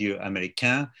les studios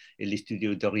américains et les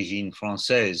studios d'origine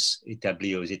française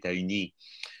établis aux États-Unis?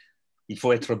 Il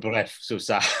faut être bref sur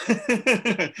ça.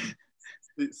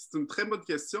 C'est une très bonne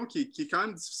question qui est quand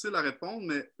même difficile à répondre,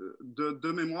 mais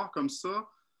de mémoire comme ça,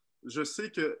 je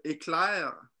sais que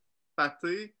Auclair,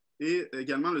 Pathé et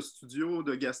également le studio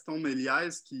de Gaston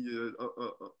Méliès qui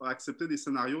a accepté des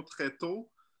scénarios très tôt.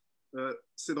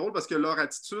 C'est drôle parce que leur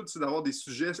attitude, c'est d'avoir des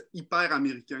sujets hyper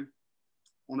américains.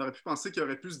 On aurait pu penser qu'ils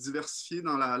auraient pu se diversifier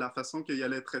dans la façon qu'ils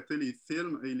allaient traiter les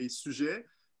films et les sujets.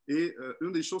 Et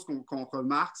une des choses qu'on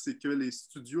remarque, c'est que les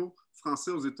studios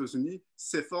français aux États-Unis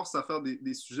s'efforcent à faire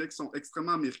des sujets qui sont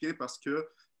extrêmement américains, parce qu'ils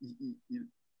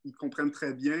comprennent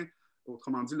très bien,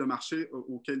 autrement dit, le marché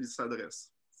auquel ils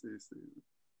s'adressent.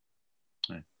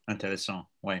 Ouais, intéressant,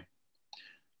 ouais.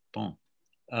 Bon.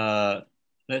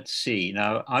 Let's see.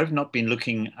 Now, I've not been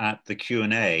looking at the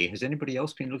Q&A. Has anybody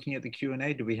else been looking at the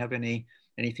Q&A? Do we have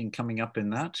anything coming up in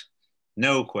that?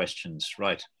 No questions.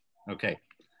 Right. Okay.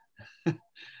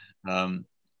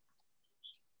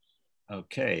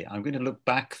 Okay, I'm going to look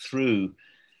back through.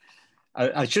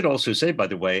 I should also say, by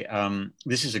the way,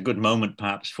 this is a good moment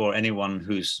perhaps for anyone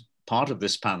who's part of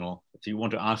this panel. If you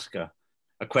want to ask a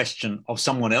question of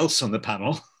someone else on the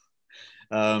panel,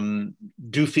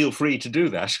 do feel free to do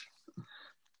that.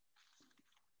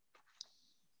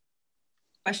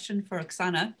 Question for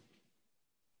Oksana.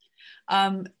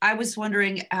 I was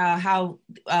wondering how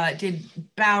did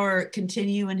Bauer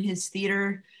continue in his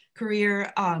theater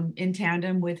career in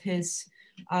tandem with his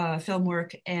film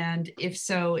work, and if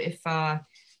so, if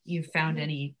you found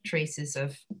any traces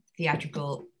of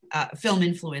theatrical film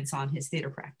influence on his theater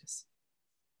practice?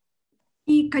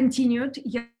 He continued,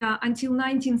 yeah, until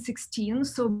 1916,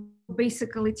 so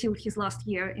basically till his last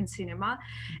year in cinema.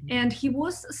 And he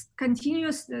was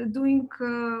continuous doing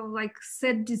like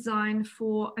set design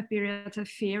for operetta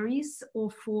fairies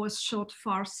or for short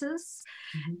farces.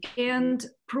 And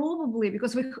probably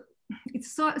because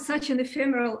it's such an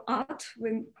ephemeral art,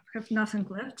 we have nothing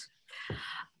left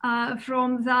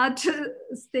from that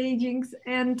stagings.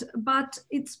 But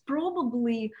it's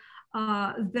probably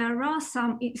there are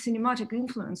some cinematic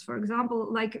influence. For example,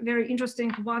 like very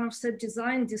interesting, one of set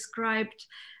design described,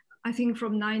 I think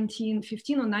from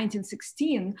 1915 or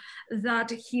 1916,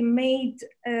 that he made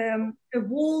a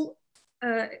wall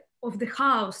of the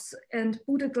house and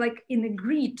put it like in a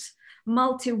grid,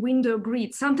 multi-window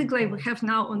grid, something like we have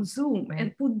now on Zoom,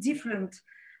 and put different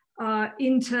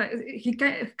he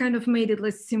kind of made it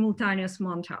like simultaneous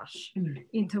montage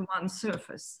into one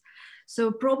surface.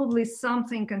 So probably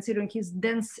something, considering his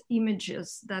dense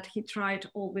images, that he tried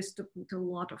always to put a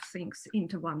lot of things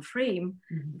into one frame.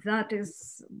 That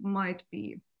might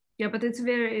be, yeah, but it's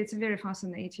very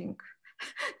fascinating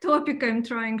topic. I'm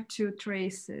trying to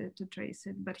trace it,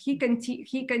 but he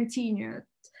continued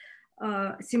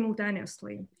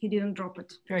simultaneously. He didn't drop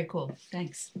it. Very cool,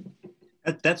 thanks.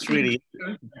 That's really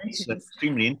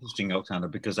extremely interesting,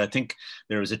 Oksana, because I think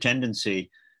there is a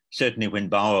tendency, certainly when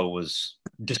Bauer was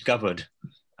discovered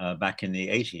back in the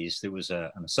 80s, there was an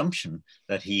assumption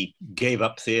that he gave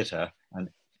up theatre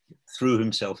and threw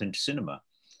himself into cinema.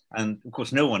 And of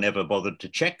course, no one ever bothered to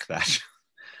check that.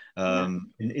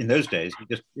 In those days,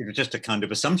 it was just a kind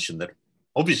of assumption that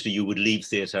obviously you would leave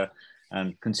theatre,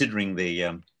 and considering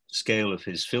the scale of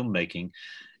his filmmaking,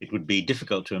 it would be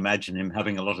difficult to imagine him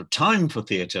having a lot of time for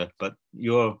theatre, but he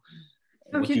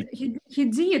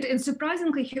did, and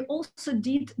surprisingly, he also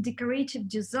did decorative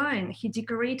design. He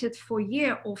decorated for a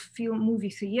year of movie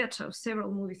theater,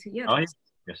 several movie theaters. Oh,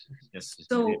 yes.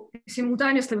 So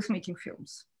simultaneously with making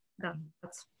films.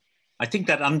 I think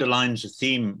that underlines a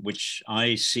theme which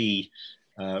I see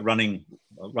running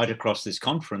right across this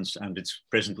conference, and it's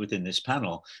present within this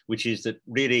panel, which is that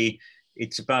really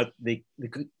it's about the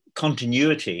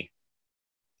continuity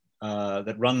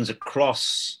that runs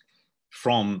across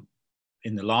from,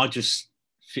 in the largest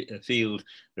field,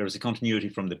 there is a continuity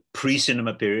from the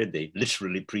pre-cinema period, the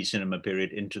literally pre-cinema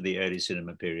period, into the early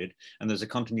cinema period. And there's a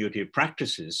continuity of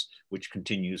practices which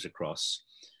continues across.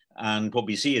 And what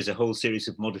we see is a whole series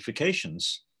of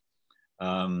modifications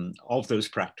of those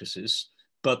practices,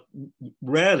 but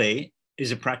rarely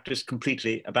is a practice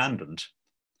completely abandoned.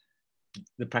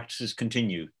 The practices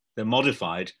continue. They're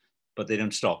modified, but they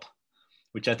don't stop,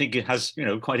 which I think it has,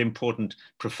 quite important,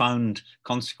 profound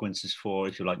consequences for,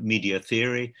 if you like, media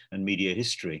theory and media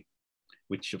history,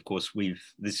 which of course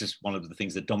this is one of the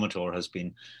things that Domitor has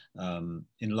been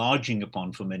enlarging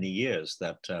upon for many years,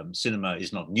 that cinema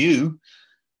is not new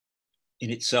in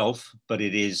itself, but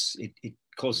it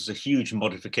causes a huge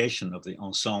modification of the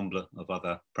ensemble of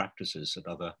other practices and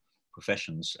other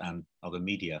professions and other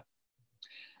media.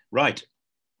 Right,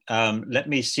 let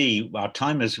me see, our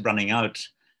time is running out.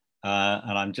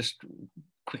 And I'm just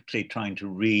quickly trying to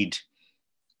read.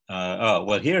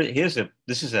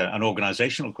 This is an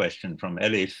organizational question from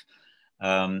Elif,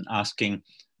 asking,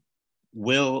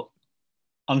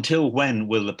 until when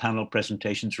will the panel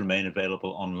presentations remain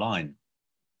available online?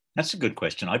 That's a good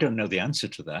question. I don't know the answer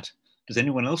to that. Does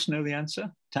anyone else know the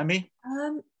answer? Tammy?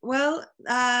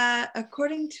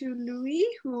 According to Louis,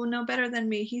 who will know better than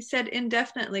me, he said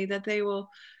indefinitely that they will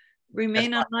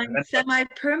remain online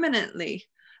semi-permanently.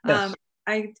 Yes.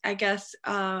 I guess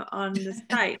on the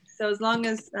site. So as long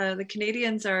as the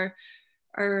Canadians are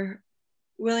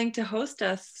willing to host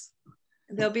us,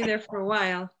 they'll be there for a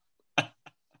while.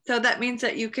 So that means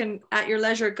that you can, at your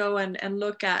leisure, go and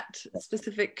look at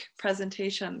specific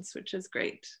presentations, which is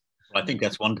great. Well, I think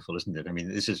that's wonderful, isn't it? I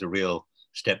mean, this is a real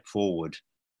step forward.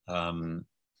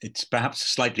 It's perhaps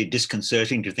slightly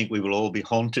disconcerting to think we will all be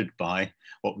haunted by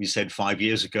what we said 5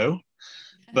 years ago.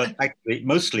 But actually,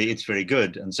 mostly it's very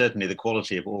good. And certainly the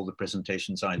quality of all the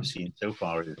presentations I've seen so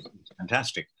far is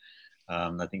fantastic.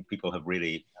 I think people have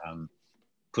really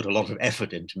put a lot of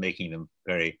effort into making them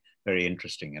very, very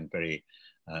interesting and very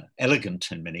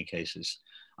elegant in many cases.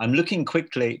 I'm looking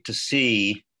quickly to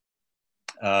see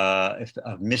if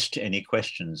I've missed any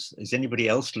questions. Is anybody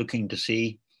else looking to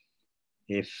see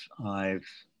if I've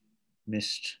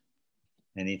missed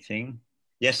anything?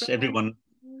 Yes, everyone.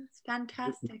 It's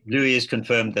fantastic. Louis has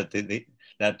confirmed that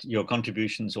that your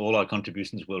contributions, all our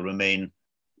contributions, will remain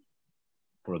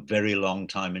for a very long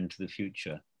time into the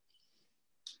future.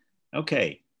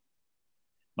 Okay.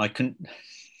 My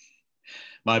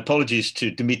apologies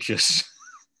to Demetrius.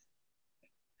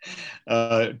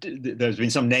 There's been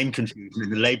some name confusion in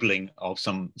the labeling of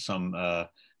some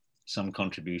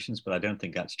contributions, but I don't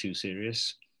think that's too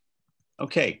serious.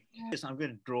 Okay, yes, I'm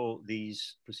going to draw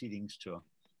these proceedings to a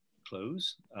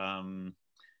close.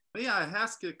 Yeah, I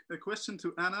ask a question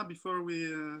to Anna before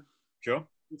we sure.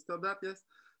 We stop that. Yes,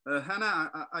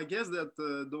 Hannah, I guess that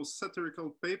those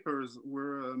satirical papers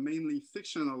were mainly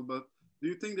fictional, but do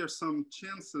you think there's some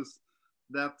chances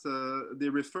that they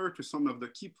refer to some of the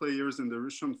key players in the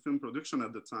Russian film production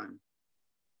at the time?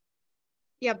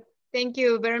 Yep, thank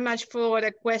you very much for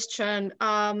the question.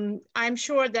 I'm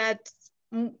sure that,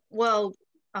 well,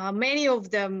 many of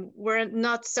them were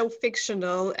not so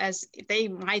fictional as they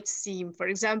might seem. For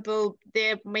example,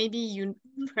 maybe you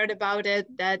heard about it,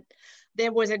 that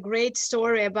there was a great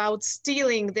story about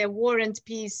stealing the War and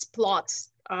Peace plot.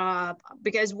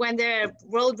 Because when the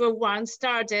World War I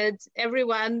started,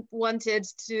 everyone wanted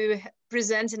to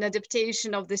present an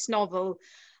adaptation of this novel.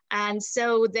 And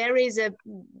so there is a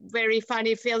very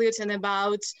funny feuilleton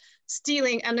about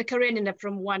stealing Anna Karenina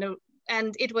from one of,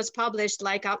 and it was published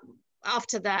like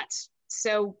after that.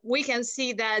 So we can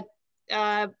see that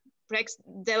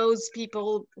those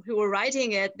people who were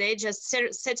writing it, they just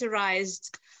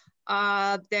satirized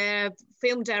the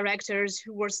film directors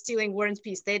who were stealing War and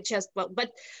Peace. They just, well,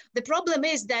 but the problem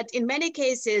is that in many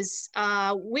cases,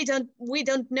 we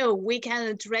don't know, we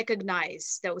cannot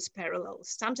recognize those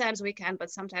parallels. Sometimes we can,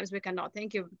 but sometimes we cannot.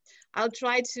 Thank you. I'll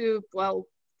try to, well,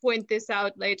 point this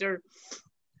out later.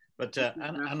 But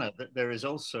Anna, there is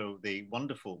also the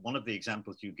wonderful, one of the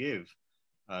examples you give,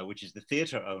 which is the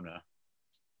theater owner,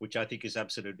 which I think is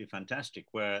absolutely fantastic,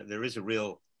 where there is a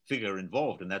real figure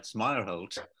involved, and that's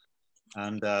Meyerholt.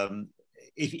 And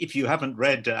if you haven't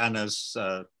read Anna's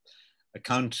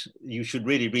account, you should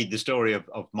really read the story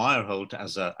of Meyerholt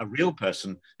as a real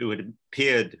person who had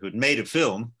appeared, who had made a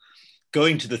film,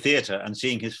 going to the theater and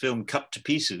seeing his film cut to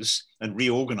pieces and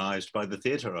reorganized by the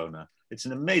theater owner. It's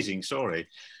an amazing story.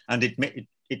 And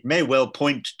it may well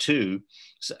point to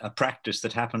a practice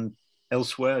that happened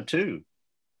elsewhere too.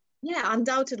 Yeah,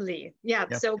 undoubtedly. Yeah,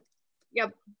 yep. So, yeah,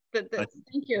 thank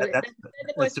you.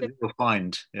 That's a real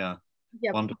find, yeah.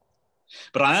 Yep. Wonderful.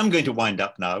 But I am going to wind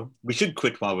up now. We should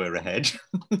quit while we're ahead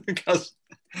because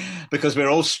we're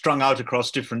all strung out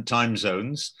across different time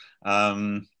zones.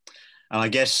 And I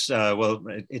guess, well,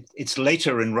 it's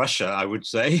later in Russia, I would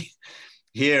say.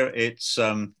 Here it's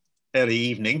early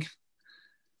evening.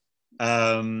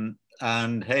 And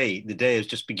hey, the day is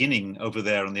just beginning over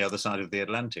there on the other side of the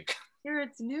Atlantic. Here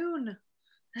it's noon.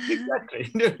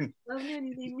 Exactly, noon.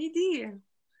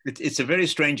 It's a very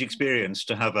strange experience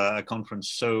to have a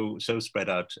conference so spread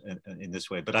out in this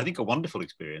way, but I think a wonderful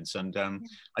experience. And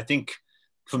I think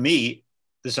for me,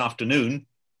 this afternoon,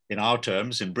 in our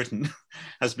terms, in Britain,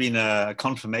 has been a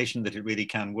confirmation that it really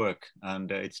can work.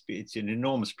 And it's an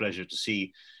enormous pleasure to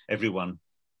see everyone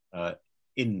I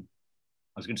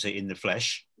was going to say in the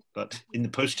flesh, but in the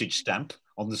postage stamp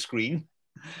on the screen.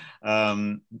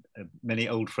 Many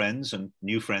old friends and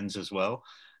new friends as well.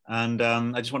 And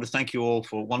I just want to thank you all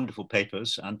for wonderful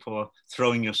papers and for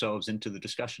throwing yourselves into the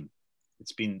discussion.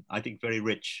 It's been, I think, very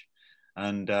rich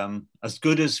and as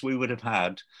good as we would have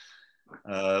had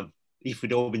if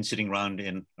we'd all been sitting around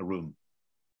in a room.